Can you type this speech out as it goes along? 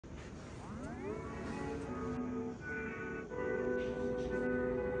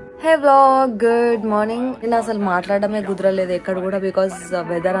Hey vlog, good morning. నేను అసలు మాట్లాడమే కుదరలేదు ఎక్కడ కూడా బికాజ్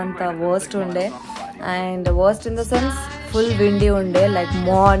వెదర్ అంతా వర్స్ట్ ఉండే and worst in the sense full windy ఉండే లైక్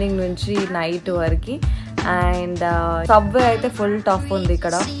మార్నింగ్ నుంచి నైట్ వరకు అండ్ సబ్వే అయితే ఫుల్ టఫ్ ఉంది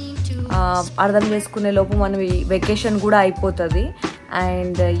ఇక్కడ అర్థం చేసుకునే లోపు మన వెకేషన్ కూడా అయిపోతుంది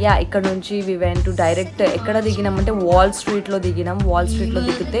అండ్ యా ఇక్కడ నుంచి వి వెంట్ టు డైరెక్ట్ ఎక్కడ దిగినామంటే వాల్ స్ట్రీట్లో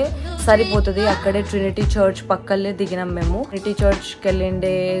దిగితే సరిపోతుంది అక్కడే ట్రినిటీ చర్చ్ పక్కనే దిగినాం మేము ట్రినిటీ చర్చ్కి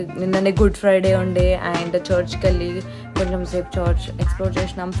వెళ్ళిండే నిన్ననే గుడ్ ఫ్రైడే ఉండే అండ్ చర్చ్కి వెళ్ళి కొంచెం సేపు చర్చ్ ఎక్స్ప్లోర్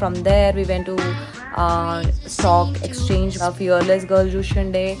చేసినాం from there we went to stock exchange fearless girl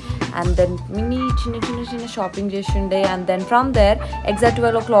చూసిండే and then చిన్న షాపింగ్ చేసిండే and then from there exact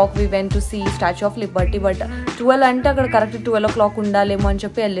 12 o'clock we went to see statue of Liberty but 12 అంటే అక్కడ కరెక్ట్ 12 o'clock ఉండాలేమో అని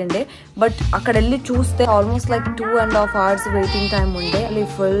చెప్పి వెళ్ళిండే బట్ అక్కడ వెళ్ళి చూస్తే almost like 2.5 hours waiting time ఉండే అది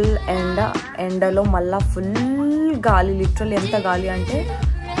ఫుల్ ఎండలో మళ్ళా ఫుల్ గాలి లిటరల్లీ ఎంత గాలి అంటే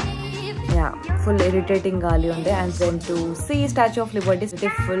యా ఫుల్ ఇరిటేటింగ్ గాలి ఉండే and then to see statue of Liberty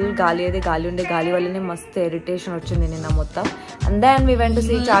full గాలి ఉండే గాలి వల్లనే మస్తు ఇరిటేషన్ వచ్చింది నిన్న మొత్తం and then we went to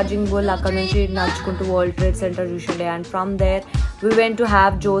see charging bull అక్కడ నుంచి నడుచుకుంటూ world trade centre చూసిండే and from there we went to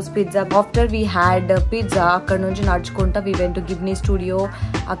have Joe's pizza after we had pizza అక్కడ నుంచి నడుచుకుంటా we went to Ghibli studio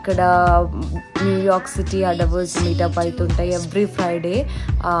అక్కడ న్యూయార్క్ సిటీ అడవర్స్ మీటప్ అవుతుంటాయి every Friday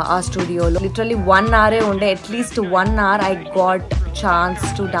ఆ స్టూడియోలో లిటరలీ 1 hour ఉండే at least 1 hour I got chance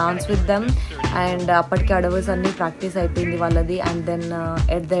to dance with them and అప్పటికి అడవర్స్ అన్ని ప్రాక్టీస్ అయిపోయింది వాళ్ళది and then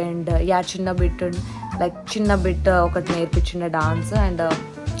at the end yeah చిన్న బిట్ ఒకటి నేర్పించిన dance and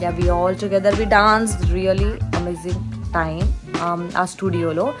yeah we all together we dance really amazing time our studio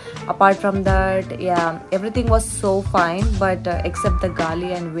lo apart from that yeah everything was so fine but except the gali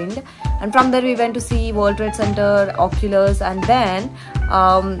and wind and from there we went to see World Trade Center Oculus and then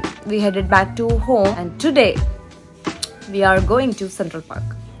we headed back to home and today we are going to Central Park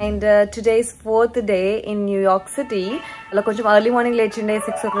and today's 4th day in New York City ala koncham early morning lechinde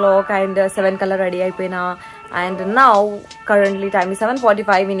 6 o'clock and 7 kala ready ayipena and now currently time is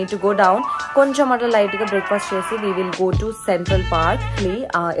 7:45 we need to go down కొంచెం అట్లా లైట్గా breakfast చేసి we will go to central park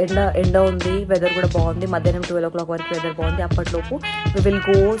ఎండ ఉంది weather కూడా బాగుంది మధ్యాహ్నం 12 o'clock వరకు వెదర్ బాగుంది అప్పట్లోపు we will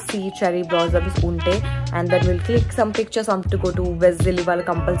go see cherry blossoms ఉంటే and then will click some pictures on to go to west Delhi వాళ్ళు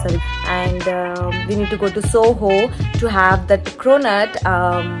compulsory and we need to go to SOHO to have that క్రోనట్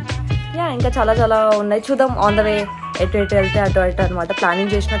yeah ఇంకా చాలా ఉన్నాయి చూద్దాం on the way ఎటు వెళ్తే అటు అనమాట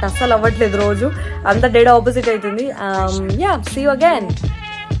ప్లానింగ్ చేసినట్టు అస్సలు అవ్వట్లేదు రోజు అంత డేట్ ఆపోజిట్ అవుతుంది yeah see you again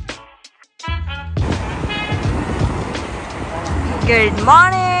Good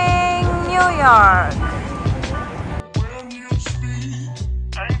morning, New York.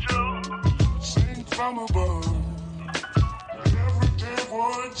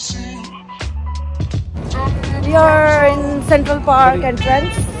 We are in Central Park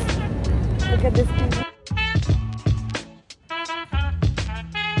entrance. Look at this TV.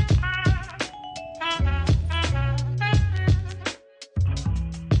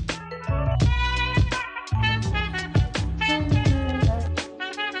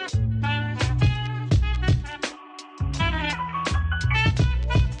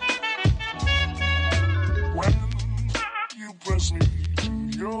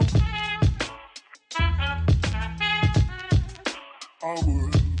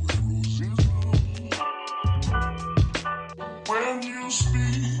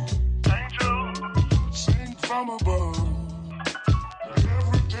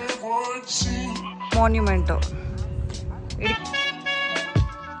 Monumento.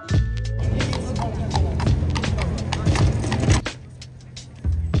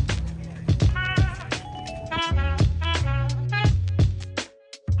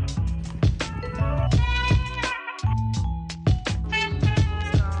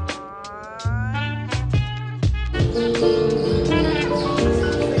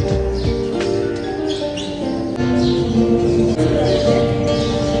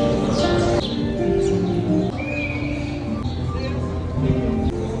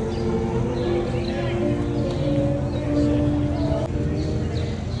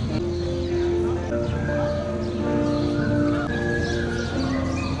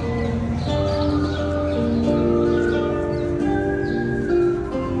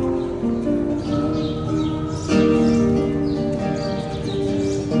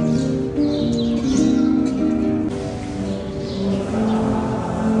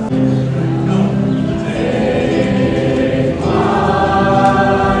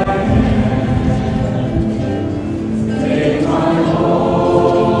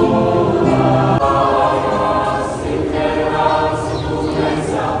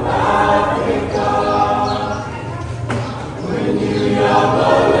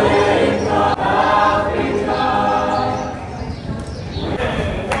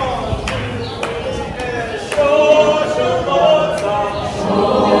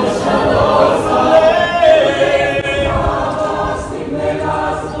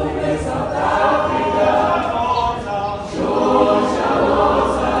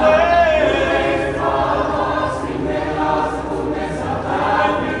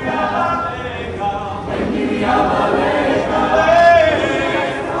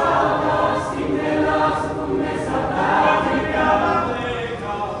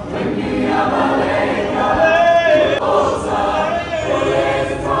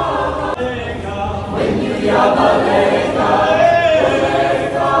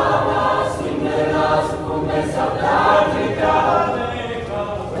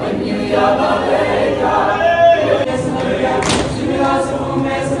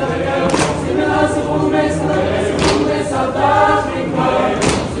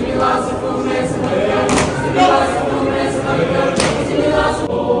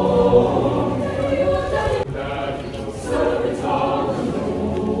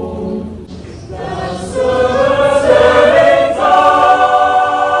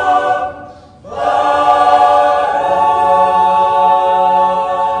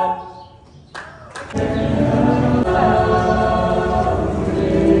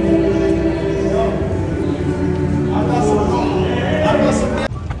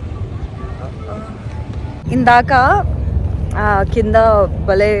 ఇందాక కింద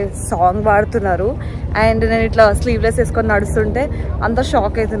భలే సాంగ్ పాడుతున్నారు అండ్ నేను ఇట్లా స్లీవ్లెస్ వేసుకొని నడుస్తుంటే అంత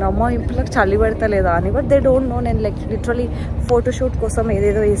షాక్ అవుతున్నా అమ్మ ఇప్పుడు చలి పెడతలేదా అని. బట్ దే డోంట్ నో నేను లైక్ లిటరలీ ఫోటోషూట్ కోసం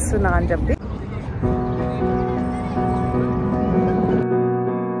ఏదేదో ఇస్తున్నా అని చెప్పి.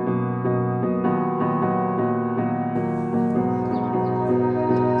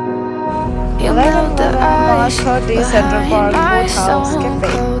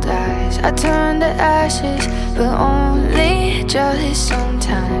 I turn to ashes, but only just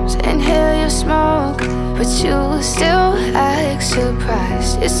sometimes. Inhale your smoke, but you still act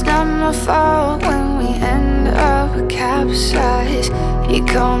surprised. It's not my fault when we end up capsized. You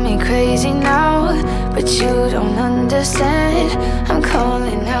call me crazy now, but you don't understand. I'm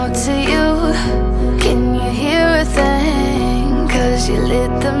calling out to you. Can you hear a thing? 'Cause you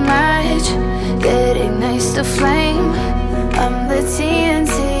lit the match that ignites the flame. I'm the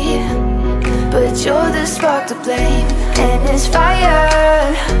TNT, but you're the spark to blame. And it's fire,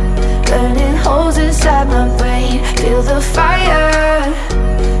 burning holes inside my brain. Feel the fire,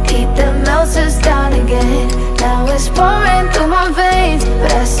 heat that melts us down again. Now it's pouring through my veins,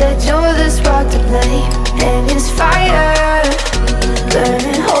 but I said you're the spark to blame. And it's fire,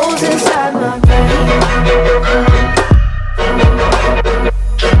 burning holes inside my brain.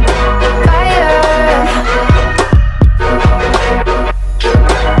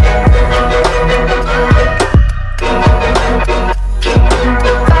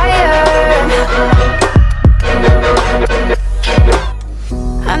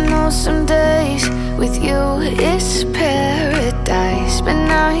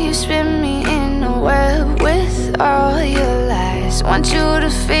 Want you to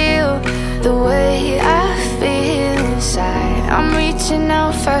feel the way I feel inside. I'm reaching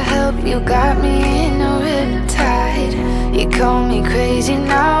out for help, you got me in a riptide. You call me crazy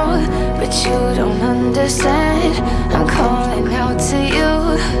now, but you don't understand. I'm calling out to you.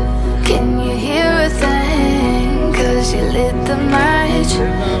 Can you hear a thing? 'Cause you lit the match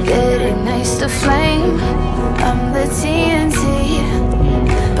that ignites the flame. I'm the TNT,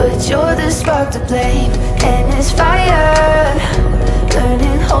 but you're the spark to blame. And it's fire,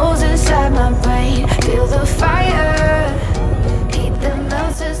 burning holes inside my brain. Feel the fire, heat that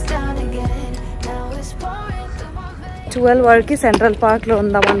melts us down again. Now it's pouring through my veins. 12 వరకు central పార్క్లో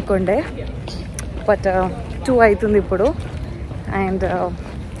ఉందాం అనుకోండి, but 2 అవుతుంది ఇప్పుడు. And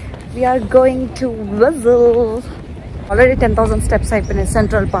we are going to whistle. Already 10,000 steps అయిపోయినాయి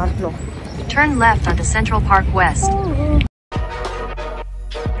central పార్క్లో. Turn left onto Central Park West.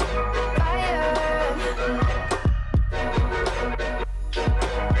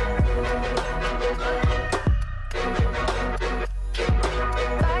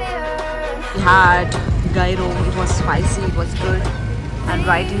 Had gyro, it was spicy, it was good, and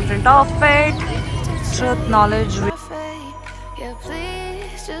right in front of it, truth, knowledge. Yeah,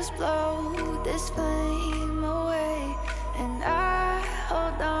 please just blow this flame away, and I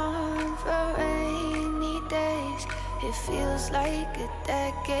hold on for rainy days. It feels like a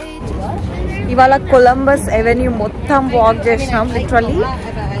decade. ఇవాళ Columbus avenue మొత్తం walk చేసినాం. Literally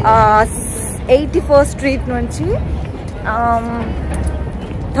 81st street నుంచి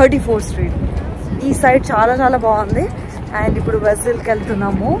 34th street ఈ side చాలా చాలా బాగుంది. And ఇప్పుడు వెజిల్కి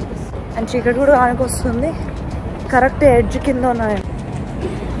వెళ్తున్నాము. అండ్ చీకటి కూడా కానికొస్తుంది. కరెక్ట్ ఎడ్జ్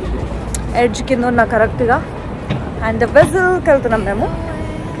కింద ఉన్న కరెక్ట్గా. అండ్ వెజిల్కి వెళ్తున్నాం మేము.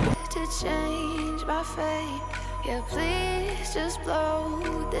 Yeah, please just blow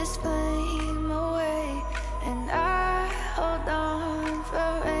this flame away, and I hold on for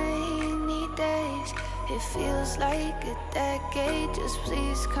rainy days. It feels like a decade, just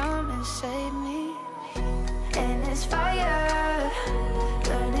please come and save me. And it's fire,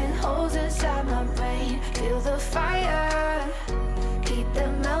 burning holes inside my brain. Feel the fire, heat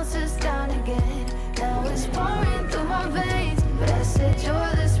that melts us down again. Now it's pouring through my veins, but I said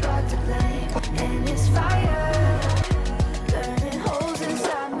you're the spark to blame. And it's fire.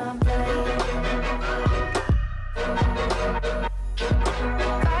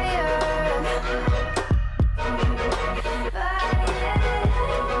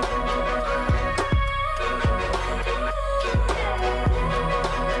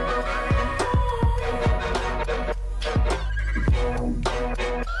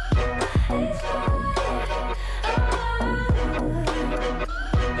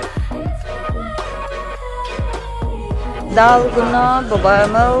 dalgona boba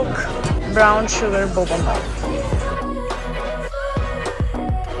milk, brown sugar boba milk.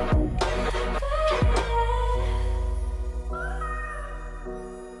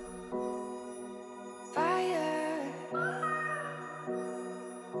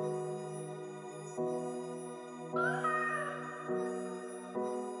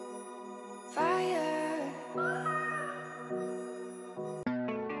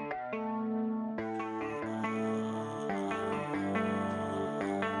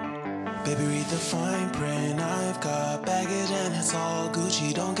 Baby, read the fine print. I've got baggage and it's all Gucci.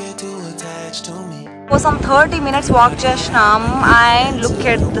 Don't get too attached to me. For some 30 minutes walk chesnam and look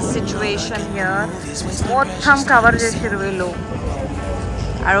at the situation here. Motham cover chesiru veelu.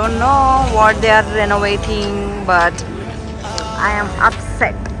 I don't know what they are renovating, but I am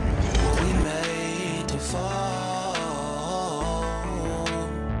upset. We made to fall.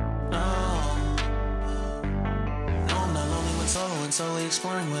 No, I'm not lonely when solo and solely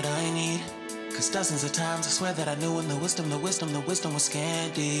exploring what I need. Cause dozens of times I swear that I knew when the wisdom was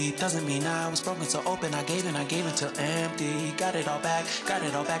scanty. Doesn't mean I was broken so open, I gave it till empty. Got it all back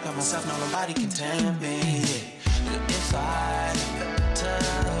by myself, now nobody can tempt me. If I better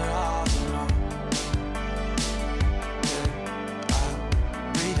off alone, I'll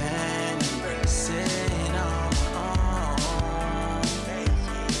breathe in, embrace it on my own.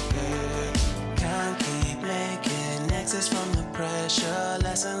 Can't keep making exits from the pressure,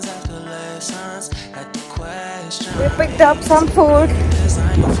 lessons after lessons at the question. We picked up some food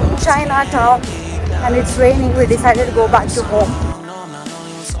in Chinatown and it's raining. We decided to go back to home.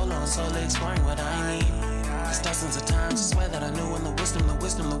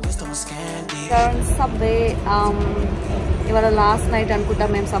 Subway ఇవాళ last night అనుకుంటా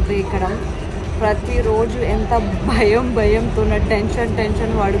మేము subway ఎక్కడం. ప్రతిరోజు ఎంత భయంతో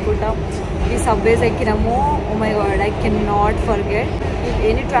tension పడుకుంటాం ఈ subways ఎక్కినాము. Oh my God, I can not forget.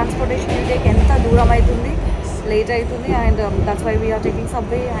 Any transportation you take ఎంత దూరం అవుతుంది, లేట్ అవుతుంది. And that's why we are taking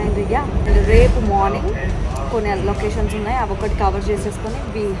subway. And yeah, రేపు మార్నింగ్ కొన్ని లొకేషన్స్ ఉన్నాయి, అవి ఒకటి కవర్ చేసేసుకొని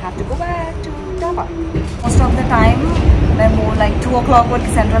we have to go back to డాబా. మోస్ట్ ఆఫ్ ద టైమ్ మేము లైక్ 2 o'clock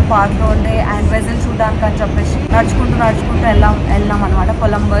వరకు సెంట్రల్ పార్క్లో ఉండే అండ్ వెజల్ చూడడానికి అని చెప్పేసి నడుచుకుంటూ వెళ్ళాం అనమాట.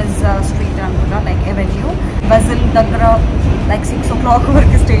 కొలంబస్ స్ట్రీట్ అనుకుంటా, లైక్ ఎవెన్యూ. వెజల్ దగ్గర లైక్ 6 o'clock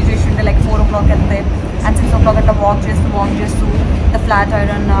వరకు స్టే చేసి ఉంటే, లైక్ 4 o'clock వెళ్తే అండ్ 6 o'clock అట్లా వాక్ చేస్తూ ద ఫ్లాట్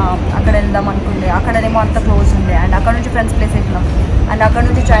ఐరన్ అక్కడ వెళ్దాం అనుకుంటే అక్కడనేమో అంత క్లోజ్ ఉండే. అండ్ అక్కడ నుంచి ఫ్రెండ్స్ ప్లేస్ వెళ్ళినాం అండ్ అక్కడ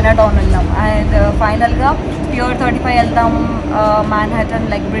నుంచి చైనా టౌన్ వెళ్ళాం. అండ్ ఫైనల్గా పియర్ 35 వెళ్దాం. మ్యాన్హాటన్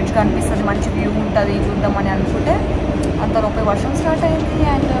లైక్ బ్రిడ్జ్ కనిపిస్తుంది, మంచి వ్యూ ఉంటుంది, చూద్దామని అనుకుంటే అంతలోపే వర్షం స్టార్ట్ అయింది.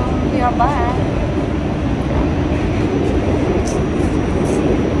 And we are back.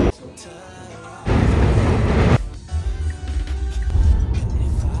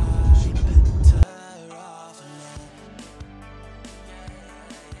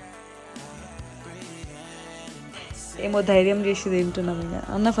 ఏమో ధైర్యం చేసి తింటున్నాం. ఇక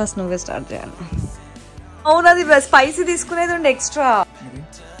అన్న ఫస్ట్ నువ్వే స్టార్ట్ చేయాలి. అవును, అది స్పైసీ తీసుకునేది ఉండే ఎక్స్ట్రా.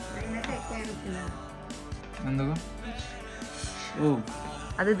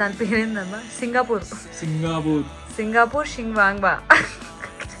 అదే దాని పేరు ఏందమ్మా? సింగపూర్ షింగ్ వాంగ్బా.